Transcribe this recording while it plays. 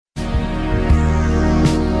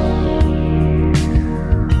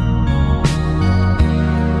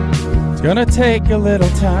It's gonna take a little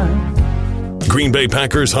time. Green Bay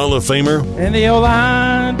Packers Hall of Famer And the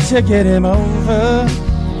O-line to get him over.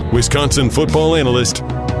 Wisconsin football analyst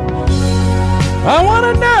I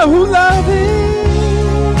wanna know who love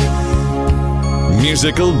is.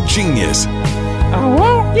 Musical genius I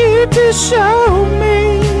want you to show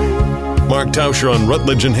me. Mark Tauscher on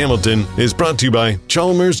Rutledge and Hamilton is brought to you by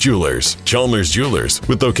Chalmers Jewelers. Chalmers Jewelers,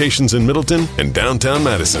 with locations in Middleton and downtown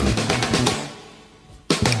Madison.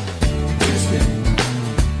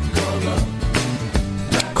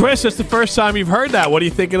 Chris, it's the first time you've heard that. What are you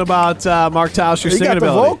thinking about Mark Tauscher's singing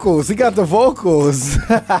ability? He got the vocals.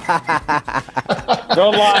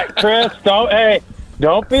 Don't lie, Chris.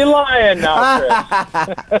 Don't be lying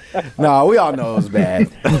now, Chris. No, we all know it was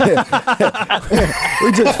bad.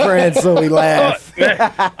 We're just friends, so we laugh.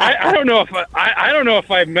 I don't know if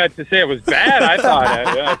I meant to say it was bad. I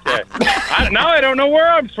thought okay. Now I don't know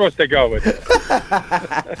where I'm supposed to go with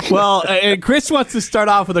it. Well, and Chris wants to start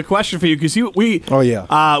off with a question for you because we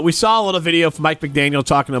saw a little video from Mike McDaniel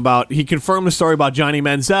talking about, he confirmed the story about Johnny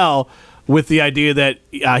Manziel with the idea that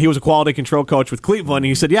he was a quality control coach with Cleveland. And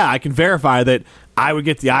he said, yeah, I can verify that I would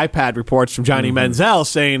get the iPad reports from Johnny Manziel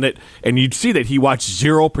saying that, and you'd see that he watched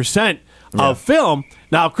 0% of film.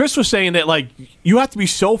 Now, Chris was saying that, like, you have to be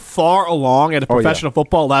so far along at a professional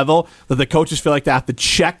football level that the coaches feel like they have to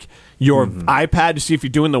check your iPad to see if you're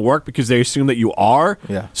doing the work because they assume that you are.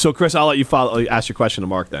 Yeah. So, Chris, I'll let you ask your question to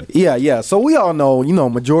Mark then. Yeah. So we all know,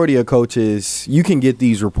 majority of coaches, you can get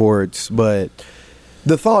these reports, but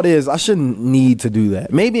the thought is I shouldn't need to do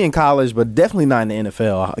that. Maybe in college, but definitely not in the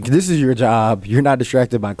NFL. This is your job. You're not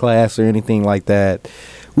distracted by class or anything like that.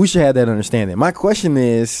 We should have that understanding. My question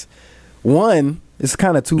is, one, it's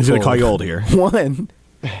kind of twofold. He's going to call you old here. One,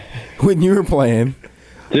 when you were playing,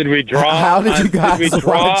 did we draw? How did you guys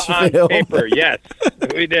watch on film? paper? Yes,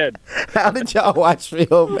 we did. How did y'all watch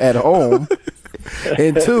film at home?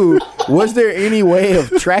 And two, was there any way of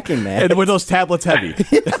tracking that? And were those tablets heavy?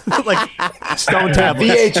 Like stone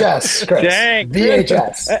tablets? VHS, Chris. Dang.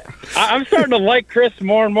 VHS. I'm starting to like Chris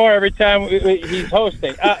more and more every time he's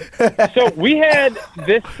hosting. So we had,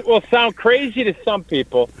 this will sound crazy to some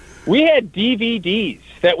people, we had DVDs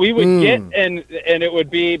that we would get, and it would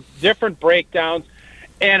be different breakdowns,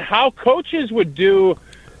 and how coaches would do.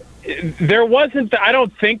 There wasn't, I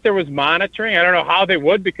don't think there was monitoring. I don't know how they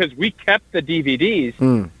would because we kept the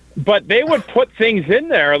DVDs. But they would put things in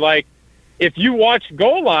there like if you watched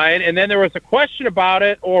Goal Line and then there was a question about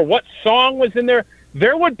it or what song was in there,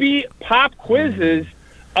 there would be pop quizzes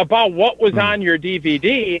about what was on your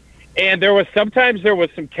DVD. And sometimes there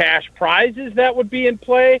was some cash prizes that would be in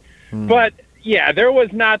play. But, yeah, there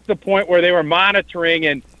was not the point where they were monitoring.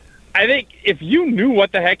 And I think if you knew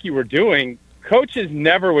what the heck you were doing, coaches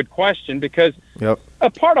never would question because a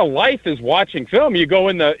part of life is watching film. You go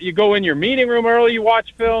in your meeting room early, you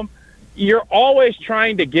watch film. You're always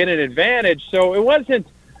trying to get an advantage. So it wasn't.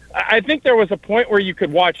 I think there was a point where you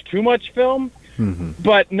could watch too much film,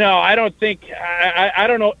 but no, I don't think. I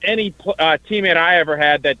don't know any teammate I ever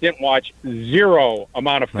had that didn't watch zero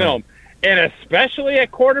amount of film. And especially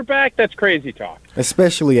at quarterback, that's crazy talk.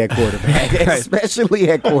 Especially at quarterback. Especially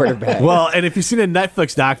at quarterback. Well, and if you've seen a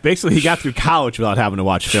Netflix doc, basically he got through college without having to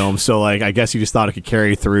watch film. So, like, I guess he just thought it could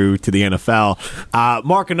carry through to the NFL.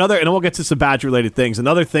 Mark, and then we'll get to some Badger-related things.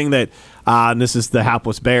 Another thing that, and this is the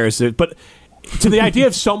hapless Bears, but to the idea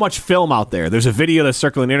of so much film out there, there's a video that's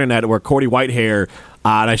circling the internet where Cody Whitehair,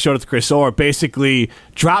 and I showed it to Chris Orr, basically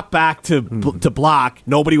dropped back to block.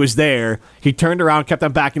 Nobody was there. He turned around, kept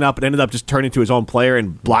on backing up, and ended up just turning to his own player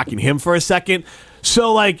and blocking him for a second.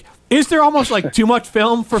 So, like, is there almost, like, too much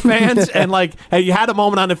film for fans? And, like, have you had a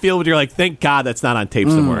moment on the field where you're like, thank God that's not on tape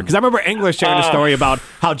somewhere? Because I remember English sharing a story about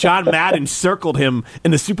how John Madden circled him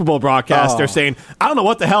in the Super Bowl broadcast. They're saying, I don't know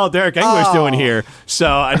what the hell Derek English doing here. So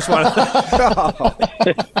I just want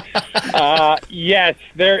to... Yes,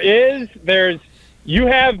 there is. You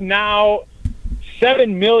have now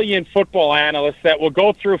 7 million football analysts that will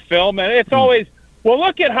go through film, and it's always, well,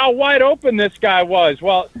 look at how wide open this guy was.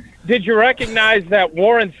 Well, did you recognize that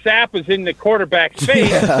Warren Sapp was in the quarterback's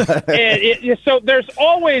face? And so there's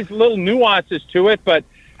always little nuances to it, but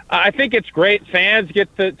I think it's great. Fans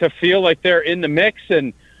get to feel like they're in the mix.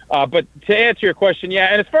 And but to answer your question, yeah,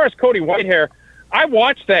 and as far as Cody Whitehair, I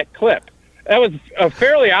watched that clip. That was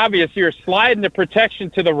fairly obvious. You're sliding the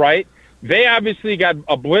protection to the right. They obviously got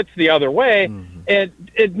a blitz the other way, and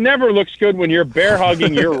it never looks good when you're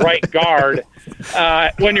bear-hugging your right guard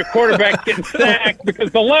when your quarterback's getting sacked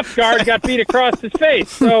because the left guard got beat across his face.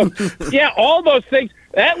 So, yeah, all those things.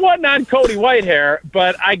 That wasn't on Cody Whitehair,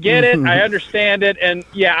 but I get it. I understand it. And,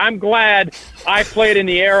 yeah, I'm glad I played in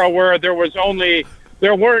the era where there was only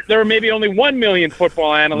there were maybe only 1 million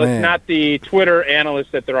football analysts, Man. not the Twitter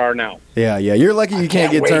analysts that there are now. Yeah. You're lucky you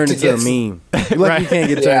can't get wait turned to into a get meme. You're lucky you can't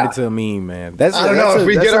get turned Yeah. into a meme, man. That's I don't know if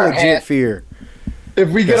we that's get a our legit hand- fear. If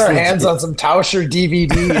we get our hands on some Tauscher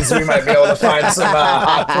DVDs, we might be able to find some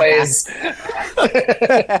hot plays.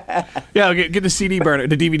 Yeah, get the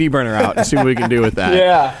DVD burner out and see what we can do with that.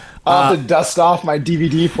 Yeah. I'll have to dust off my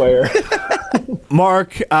DVD player.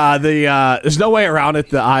 Mark, there's no way around it.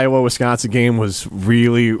 The Iowa-Wisconsin game was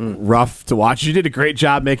really rough to watch. You did a great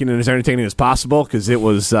job making it as entertaining as possible because it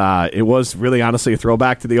was really honestly a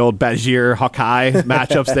throwback to the old Badger Hawkeye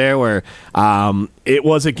matchups there, where it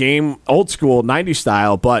was a game old school 90s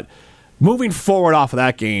style. But moving forward off of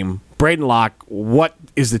that game, Braedyn Locke, what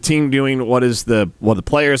is the team doing? What is the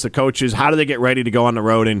players, the coaches? How do they get ready to go on the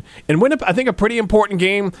road and win? I think a pretty important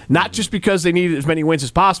game, not just because they need as many wins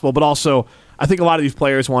as possible, but also I think a lot of these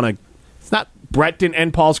players want to. It's not Brett didn't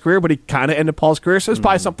end Paul's career, but he kind of ended Paul's career. So there's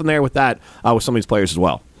probably something there with that with some of these players as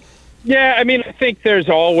well. Yeah, I mean, I think there's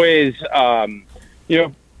always,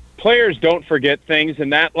 players don't forget things,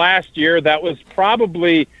 and that last year, that was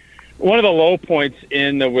probably one of the low points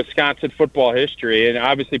in the Wisconsin football history. And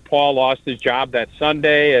obviously, Paul lost his job that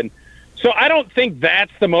Sunday, and so I don't think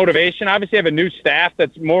that's the motivation. Obviously, I have a new staff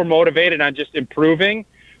that's more motivated on just improving,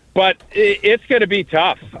 but it's going to be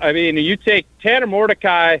tough. I mean, you take Tanner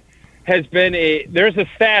Mordecai has been there's a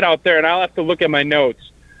stat out there, and I'll have to look at my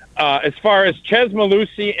notes. As far as Ches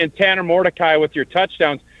Malusi and Tanner Mordecai with your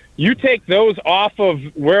touchdowns, you take those off of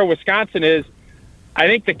where Wisconsin is, I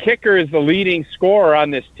think the kicker is the leading scorer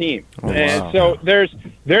on this team. And so there's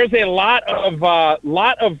a lot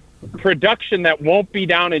of production that won't be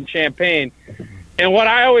down in Champaign. And what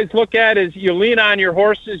I always look at is you lean on your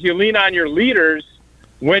horses, you lean on your leaders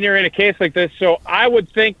when you're in a case like this. So I would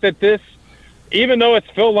think that this, even though it's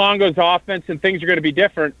Phil Longo's offense and things are going to be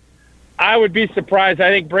different, I would be surprised.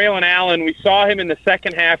 I think Braylon Allen, we saw him in the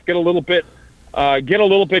second half get a little bit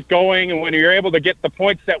going, and when you're able to get the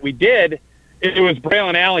points that we did, it was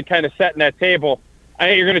Braylon Allen kind of setting that table. I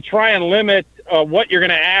think you're going to try and limit what you're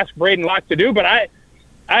going to ask Braedyn Locke to do, but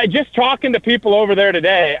I just talking to people over there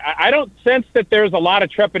today, I don't sense that there's a lot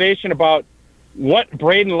of trepidation about what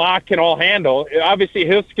Braedyn Locke can all handle. Obviously,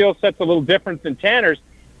 his skill set's a little different than Tanner's,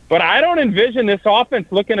 but I don't envision this offense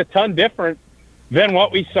looking a ton different than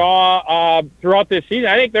what we saw throughout this season.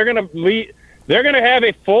 I think they're going to have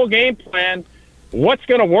a full game plan. What's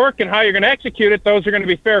going to work and how you're going to execute it, those are going to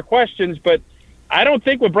be fair questions, but I don't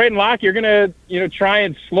think with Braedyn Locke you're going to try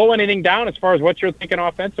and slow anything down as far as what you're thinking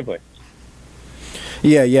offensively.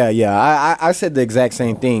 Yeah. I said the exact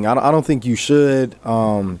same thing. I don't think you should.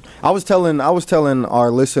 I was telling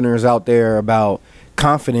our listeners out there about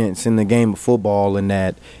confidence in the game of football, and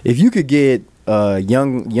that if you could get a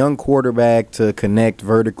young quarterback to connect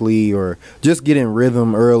vertically or just get in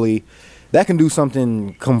rhythm early, that can do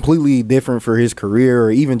something completely different for his career,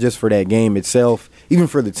 or even just for that game itself, even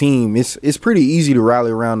for the team. It's pretty easy to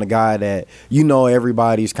rally around the guy that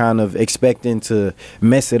everybody's kind of expecting to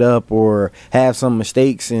mess it up or have some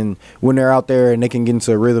mistakes, and when they're out there and they can get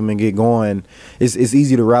into a rhythm and get going, it's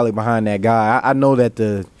easy to rally behind that guy. I know that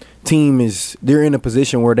the team they're in a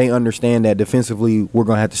position where they understand that defensively we're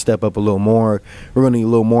going to have to step up a little more. We're going to need a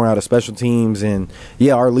little more out of special teams, and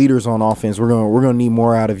our leaders on offense, we're going to need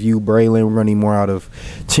more out of you, Braylon. We're going to need more out of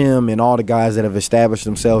Tim and all the guys that have established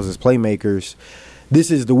themselves as playmakers.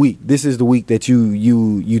 This is the week. This is the week that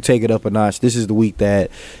you take it up a notch. This is the week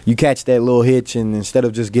that you catch that little hitch, and instead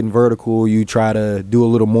of just getting vertical, you try to do a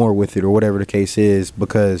little more with it, or whatever the case is,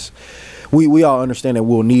 because we all understand that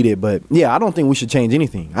we'll need it. But I don't think we should change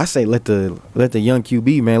anything. I say let the young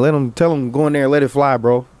QB, man, tell him go in there and let it fly,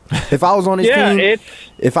 bro. If I was on his team,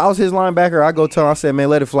 if I was his linebacker, I'd go tell him, I said, man,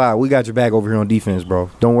 let it fly. We got your back over here on defense, bro.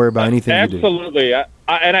 Don't worry about anything you do. Absolutely.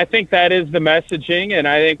 And I think that is the messaging, and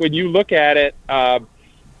I think when you look at it,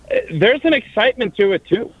 there's an excitement to it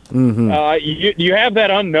too. Mm-hmm. You have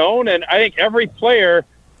that unknown, and I think every player,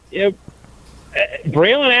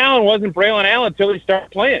 Braylon Allen wasn't Braylon Allen until he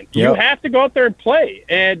started playing. Yep. You have to go out there and play,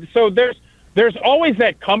 and so there's always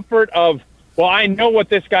that comfort of, well, I know what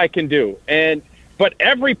this guy can do, but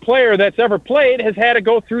every player that's ever played has had to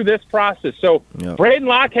go through this process. So Braedyn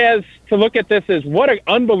Locke has to look at this as what an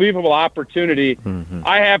unbelievable opportunity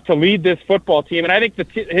I have to lead this football team, and I think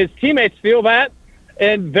his teammates feel that,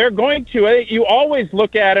 and they're going to. You always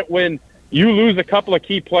look at it when you lose a couple of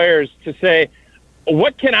key players to say,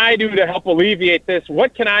 what can I do to help alleviate this?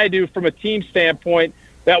 What can I do from a team standpoint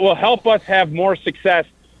that will help us have more success?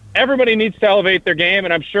 Everybody needs to elevate their game,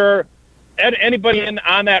 and I'm sure anybody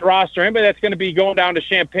on that roster, anybody that's going to be going down to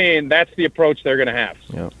Champaign, that's the approach they're going to have.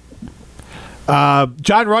 Yep.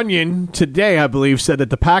 John Runyon today, I believe, said that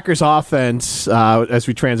the Packers offense, as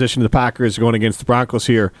we transition to the Packers going against the Broncos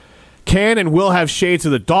here, can and will have shades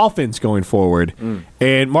of the Dolphins going forward.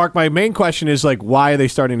 And Mark, my main question is why are they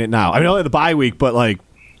starting it now? I know they're the bye week, but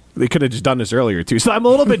they could have just done this earlier too. So I'm a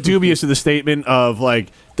little bit dubious of the statement of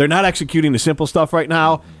they're not executing the simple stuff right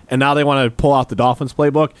now, and now they want to pull out the Dolphins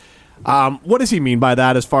playbook. What does he mean by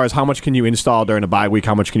that? As far as how much can you install during a bye week?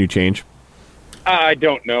 How much can you change? I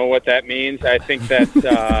don't know what that means. I think that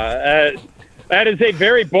that is a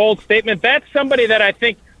very bold statement. That's somebody that I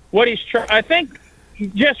think I think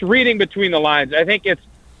just reading between the lines, I think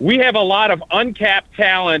we have a lot of uncapped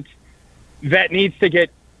talent that needs to get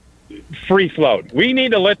free flowed. We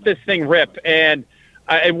need to let this thing rip. And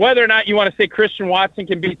whether or not you want to say Christian Watson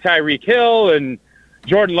can beat Tyreek Hill and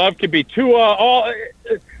Jordan Love can beat Tua,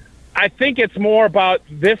 I think it's more about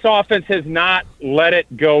this offense has not let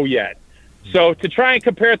it go yet. So to try and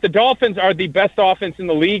compare it, the Dolphins are the best offense in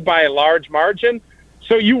the league by a large margin.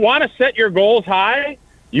 So you want to set your goals high.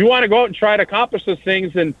 You want to go out and try to accomplish those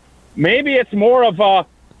things. And maybe it's more of a,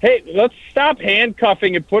 hey, let's stop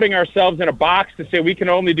handcuffing and putting ourselves in a box to say we can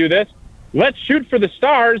only do this. Let's shoot for the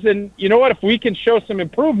stars. And you know what? If we can show some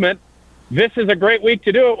improvement, this is a great week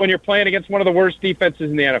to do it when you're playing against one of the worst defenses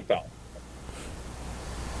in the NFL.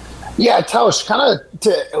 Yeah, Tausch, kind of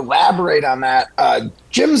to elaborate on that,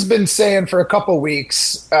 Jim's been saying for a couple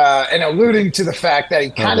weeks and alluding to the fact that he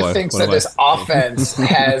kind of thinks that this offense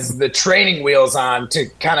has the training wheels on to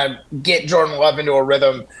kind of get Jordan Love into a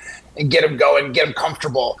rhythm and get him going, get him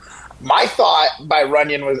comfortable. My thought by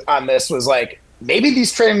Runyon was maybe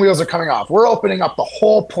these training wheels are coming off. We're opening up the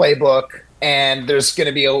whole playbook, and there's going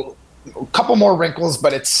to be a couple more wrinkles,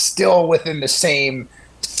 but it's still within the same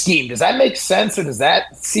scheme. Does that make sense, or does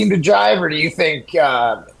that seem to jive, or do you think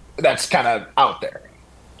that's kind of out there?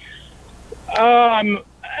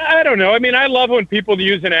 I don't know. I mean, I love when people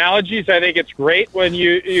use analogies. I think it's great when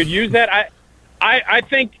you use that. I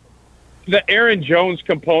think the Aaron Jones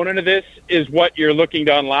component of this is what you're looking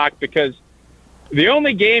to unlock, because the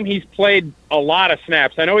only game he's played a lot of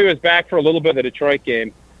snaps, I know he was back for a little bit of the Detroit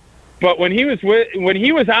game, but when he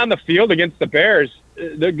was on the field against the Bears,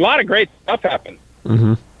 a lot of great stuff happened.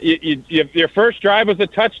 Mm-hmm. Your first drive was a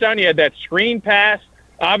touchdown. You had that screen pass.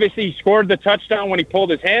 Obviously, he scored the touchdown when he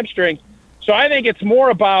pulled his hamstring. So I think it's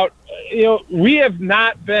more about, we have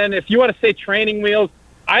not been, if you want to say training wheels,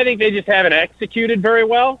 I think they just haven't executed very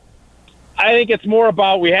well. I think it's more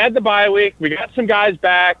about, we had the bye week. We got some guys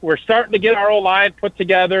back. We're starting to get our O-line put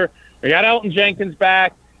together. We got Elton Jenkins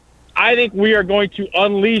back. I think we are going to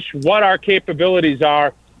unleash what our capabilities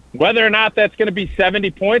are. Whether or not that's going to be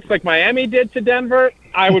 70 points like Miami did to Denver,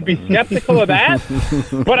 I would be skeptical of that.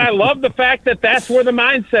 But I love the fact that that's where the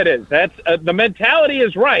mindset is. That's the mentality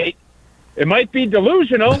is right. It might be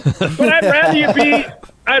delusional, but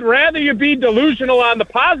I'd rather you be delusional on the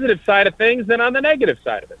positive side of things than on the negative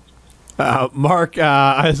side of it. Mark,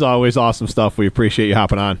 as always, awesome stuff. We appreciate you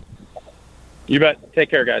hopping on. You bet. Take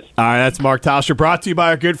care, guys. All right, that's Mark Tauscher, brought to you by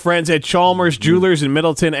our good friends at Chalmers Jewelers in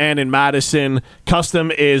Middleton and in Madison. Custom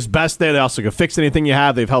is best there. They also can fix anything you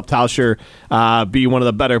have. They've helped Tauscher be one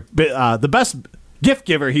of the best gift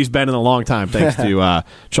giver he's been in a long time, thanks to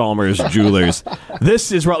Chalmers Jewelers.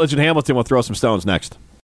 This is Rutledge and Hamilton. We'll throw some stones next.